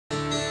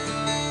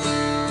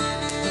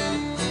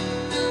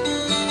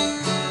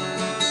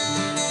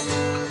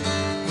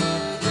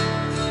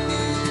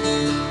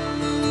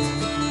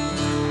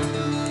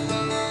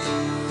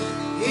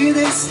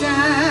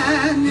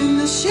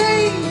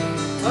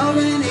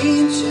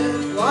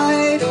ancient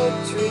white oak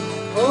tree,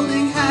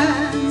 holding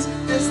hands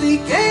as they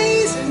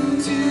gaze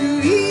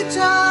into each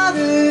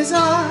other's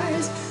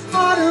eyes.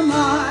 Autumn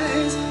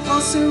eyes,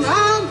 all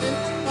surrounded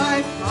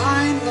by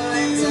fine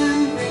lines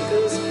and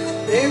wrinkles.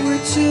 They were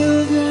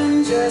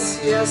children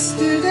just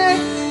yesterday.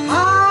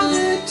 How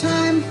the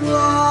time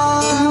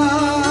flies.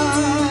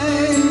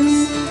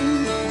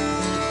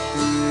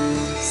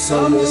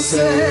 Some will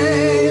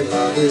say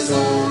love is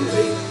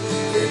only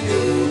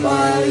renewed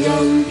by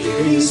young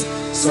beauties.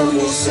 Some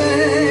will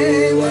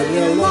say when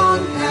you're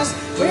long past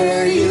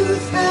where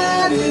youth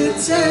had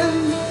its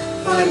end,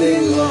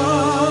 finding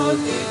love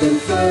deep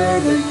and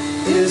fervent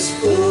is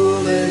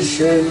foolish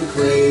and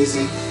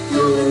crazy.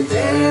 You'll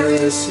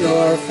embarrass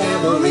your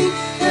family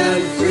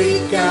and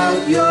freak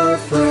out your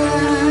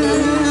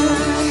friends.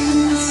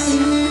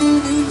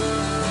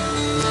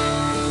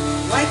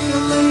 Like the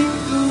late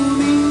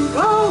blooming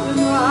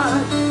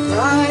goldenrod,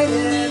 bright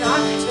in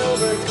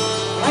October,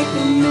 like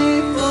the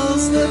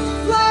maples that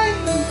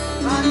flame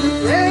on the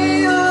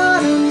gray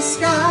autumn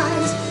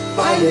skies.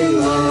 Finding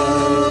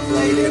love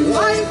late in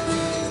life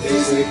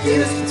is a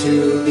gift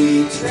to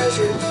be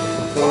treasured,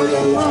 for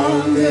the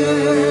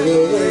longer the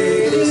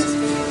wait is,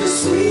 the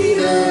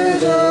sweeter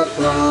the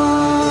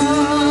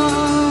price.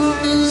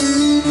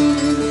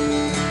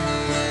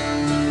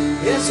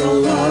 It's a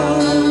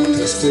long,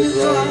 twisted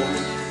road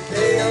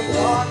they have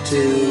walked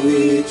to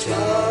each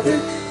other,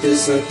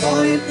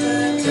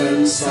 disappointment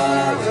and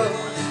sorrow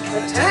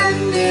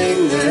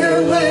attending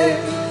their way.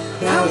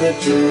 Now the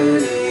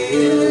journey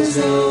is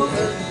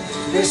over,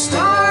 they're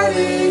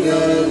starting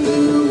a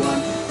new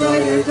one,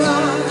 brighter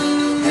dark,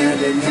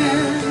 hand in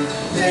hand,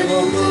 they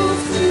will move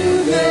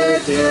through their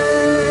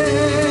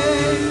days.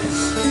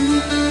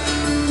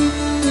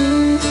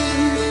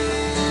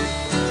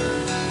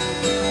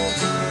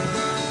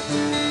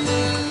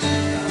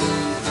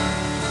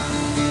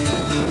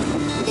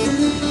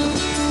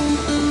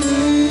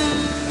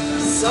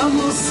 Some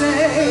will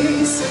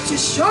say such a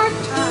short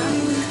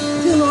time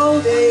till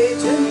old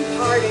age and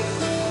parting.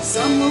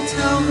 Some will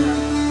tell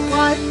them,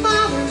 why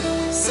bother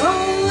so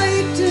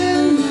late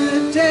in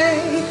the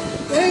day?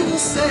 They will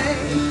say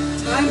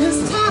time has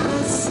taught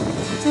us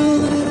to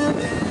live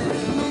in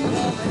the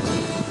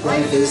moment.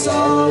 Life is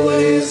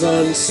always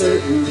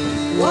uncertain,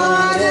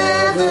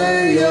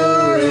 whatever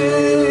your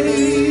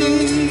age.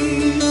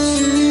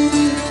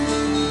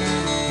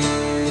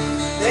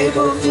 They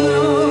both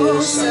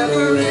know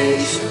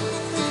separation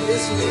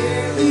is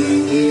merely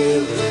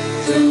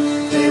illusion.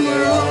 They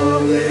were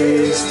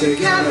always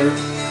together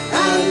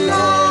and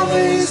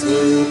always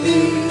will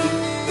be,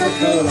 the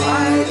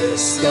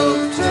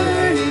kaleidoscope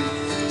turning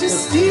to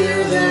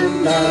steer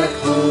them back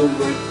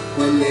homeward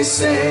when they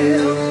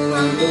sail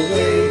on the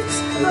waves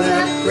of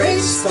that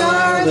great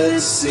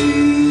starless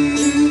sea.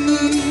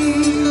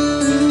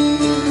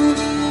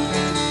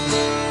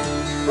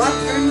 But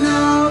for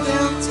now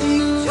they'll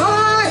take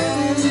joy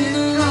as it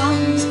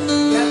comes,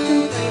 not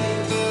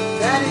complaining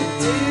that it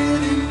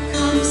didn't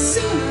come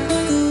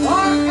sooner,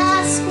 or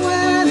ask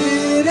when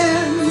it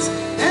ends.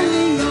 And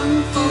the young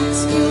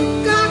folks will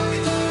gawk,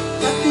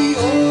 but the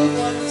old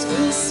ones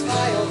will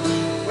smile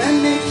when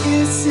they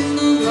kiss in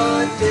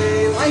broad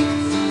daylight,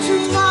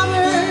 true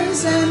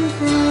lovers and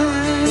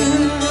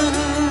friends.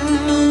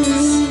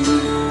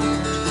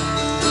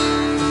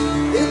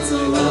 It's a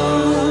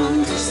long,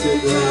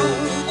 twisted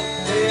road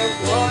they have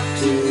walked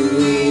to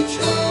each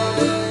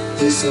other,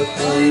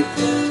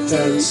 disappointment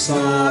and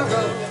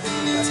sorrow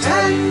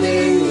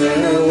attending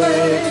their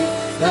way.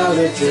 Now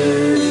the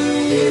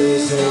journey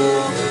is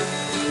over,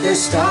 they're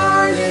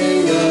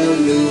starting a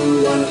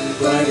new one,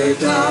 brighter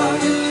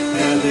dark,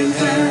 hand in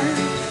hand,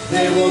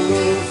 they will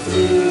move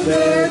through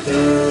their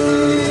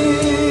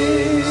days.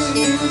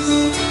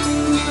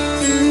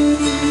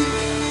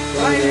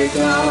 Brighter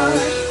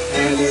dark,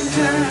 hand in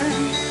hand,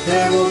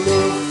 they will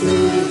move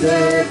through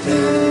their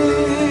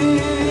days.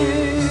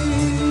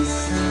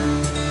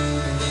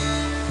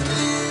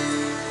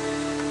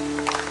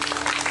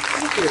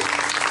 Thank you.